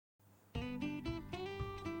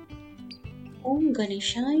Om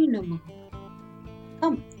Ganeshaya Namaha.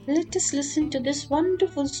 Come, let us listen to this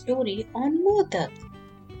wonderful story on Modak.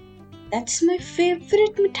 That's my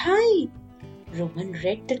favorite mithai. Rohan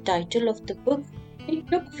read the title of the book he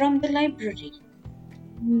took from the library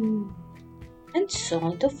and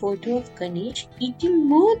saw the photo of Ganesh eating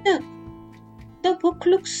Modak. The book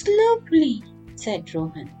looks lovely, said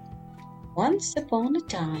Rohan. Once upon a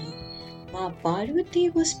time, Ma Parvati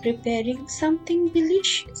was preparing something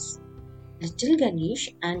delicious. Little Ganesh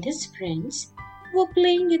and his friends were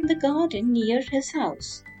playing in the garden near his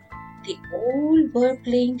house. They all were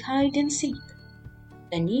playing hide and seek.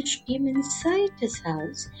 Ganesh came inside his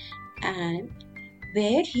house and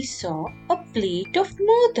where he saw a plate of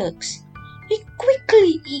modaks. He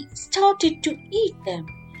quickly started to eat them.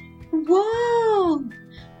 Wow!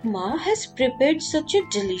 Ma has prepared such a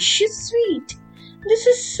delicious sweet. This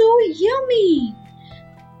is so yummy.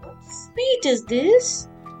 What sweet is this?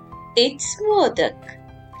 It's Modak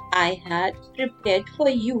I had prepared for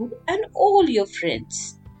you and all your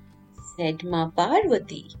friends, said Ma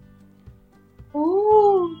Parvati.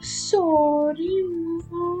 Oh, sorry,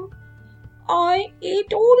 Ma. I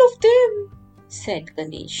ate all of them, said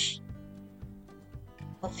Ganesh.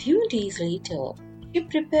 A few days later, she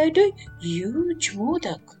prepared a huge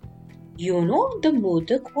modak. You know, the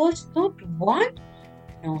modak was not 1,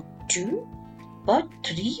 not 2, but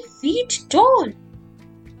 3 feet tall.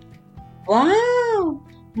 Wow!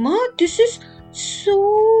 Ma, this is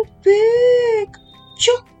so big!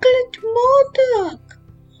 Chocolate modak!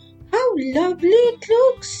 How lovely it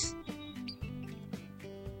looks!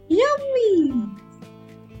 Yummy!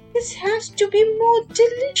 This has to be more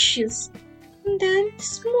delicious than the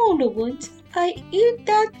smaller ones I ate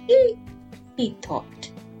that day, he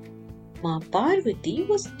thought. Ma Parvati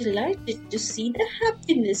was delighted to see the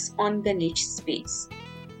happiness on Ganesh's face.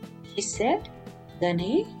 She said,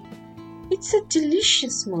 Ganesh, it's a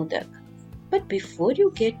delicious modak, but before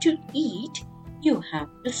you get to eat, you have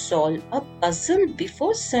to solve a puzzle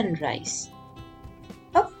before sunrise.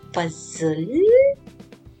 A puzzle?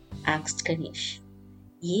 Asked Ganesh.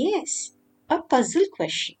 Yes, a puzzle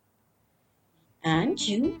question. And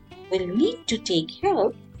you will need to take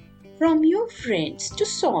help from your friends to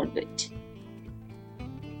solve it.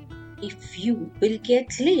 If you will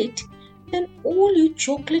get late, then all your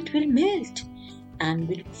chocolate will melt and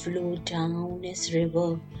will flow down as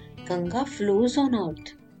river Ganga flows on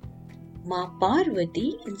earth. Ma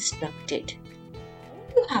Parvati instructed.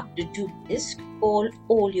 All you have to do is call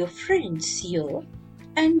all your friends here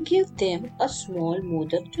and give them a small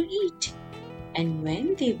modak to eat. And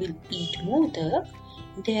when they will eat modak,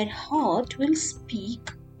 their heart will speak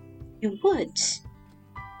few words.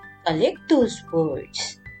 Collect those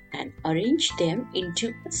words and arrange them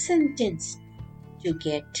into a sentence to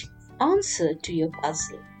get answer to your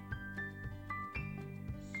puzzle.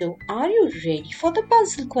 So, are you ready for the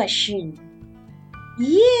puzzle question?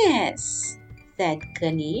 Yes, said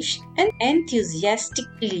Ganesh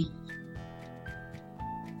enthusiastically.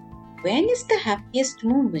 When is the happiest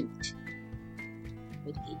moment?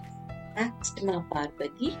 Asked Ma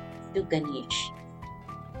Parvati to Ganesh.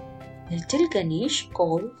 Little Ganesh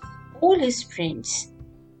called all his friends.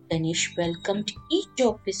 Ganesh welcomed each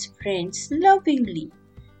of his friends lovingly.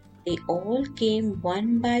 They all came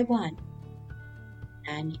one by one,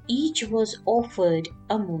 and each was offered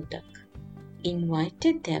a modak,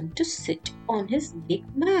 invited them to sit on his big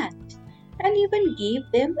mat, and even gave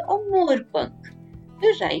them a moorpunk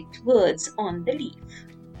to write words on the leaf.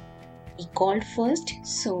 He called first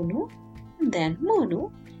Sonu, then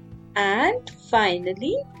Monu, and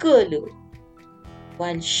finally Golu.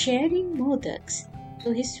 While sharing modaks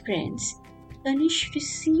to his friends, Ganesh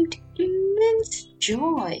received immense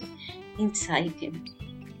joy inside him.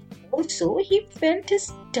 Also, he felt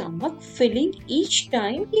his stomach filling each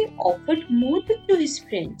time he offered modak to his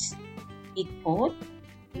friends. He thought,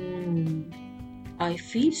 I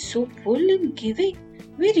feel so full in giving.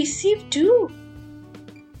 We receive too.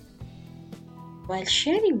 While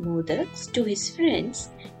sharing modaks to his friends,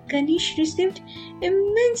 Ganesh received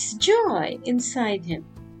immense joy inside him.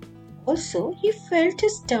 Also, he felt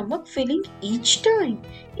his stomach filling each time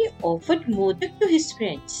he offered modak to his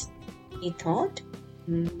friends. He thought,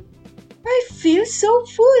 I feel so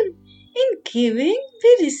full. In giving,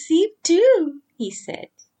 we receive too, he said.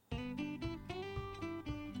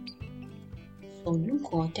 Sonu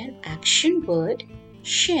got an action word,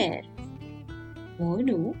 share.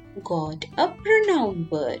 Monu got a pronoun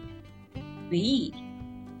word, we.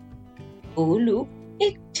 Golu,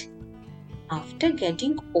 it. After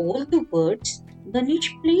getting all the words,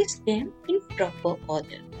 Ganesh placed them in proper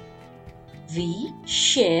order. We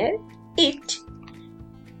share it.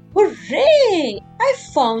 Hooray! I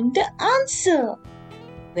found the answer.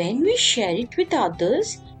 When we share it with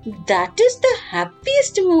others, that is the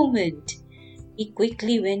happiest moment. He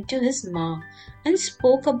quickly went to his mom and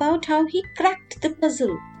spoke about how he cracked the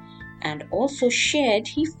puzzle, and also shared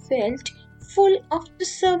he felt full after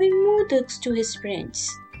serving modaks to his friends.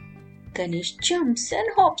 Ganesh jumps and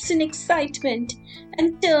hops in excitement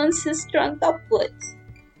and turns his trunk upwards.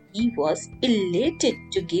 He was elated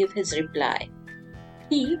to give his reply.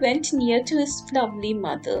 He went near to his lovely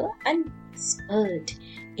mother and whispered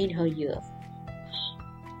in her ear,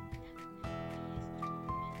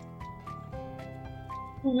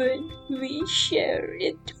 "When we share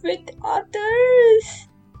it with others,"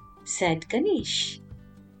 said Ganesh.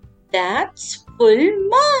 "That's full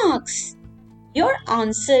marks. Your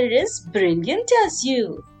answer is brilliant as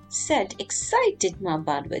you," said excited Ma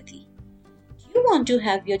Parvati. "Do you want to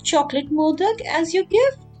have your chocolate modak as your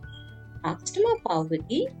gift?" asked Ma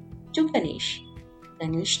Parvati to Ganesh.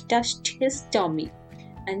 Ganesh touched his tummy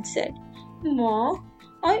and said, "Ma,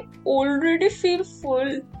 I already feel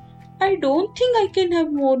full. I don't think I can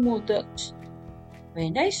have more modaks."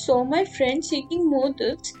 When I saw my friends eating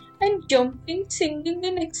modaks and jumping, singing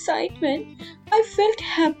in excitement, I felt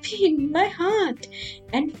happy in my heart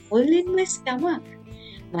and full in my stomach.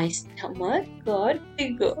 My stomach got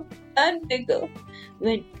bigger and bigger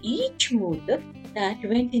when each modak that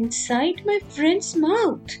went inside my friend's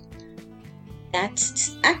mouth.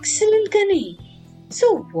 That's excellent, Ganesh. So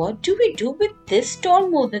what do we do with this tall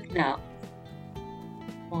modak now?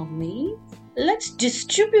 Mommy, let's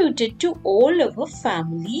distribute it to all our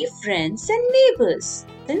family, friends and neighbors,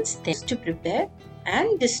 since they have to prepare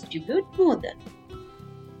and distribute modak.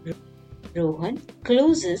 Rohan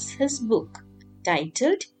closes his book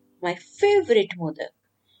titled My Favourite Modak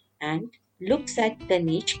and looks at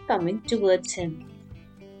Ganesh coming towards him.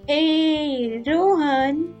 "Hey,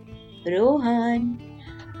 Rohan! Rohan!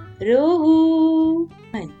 Rohu!"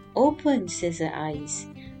 Rohan opens his eyes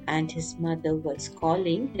and his mother was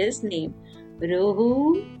calling his name.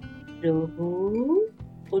 "Rohu! Rohu!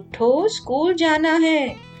 Utho, school jana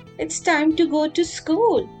hai. It's time to go to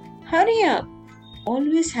school. Hurry up."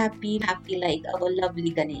 Always happy like our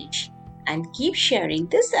lovely Ganesh. And keep sharing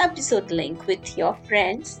this episode link with your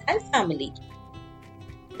friends and family.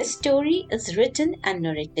 The story is written and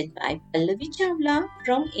narrated by Pallavi Chawla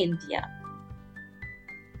from India.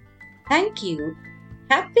 Thank you.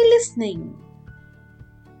 Happy listening.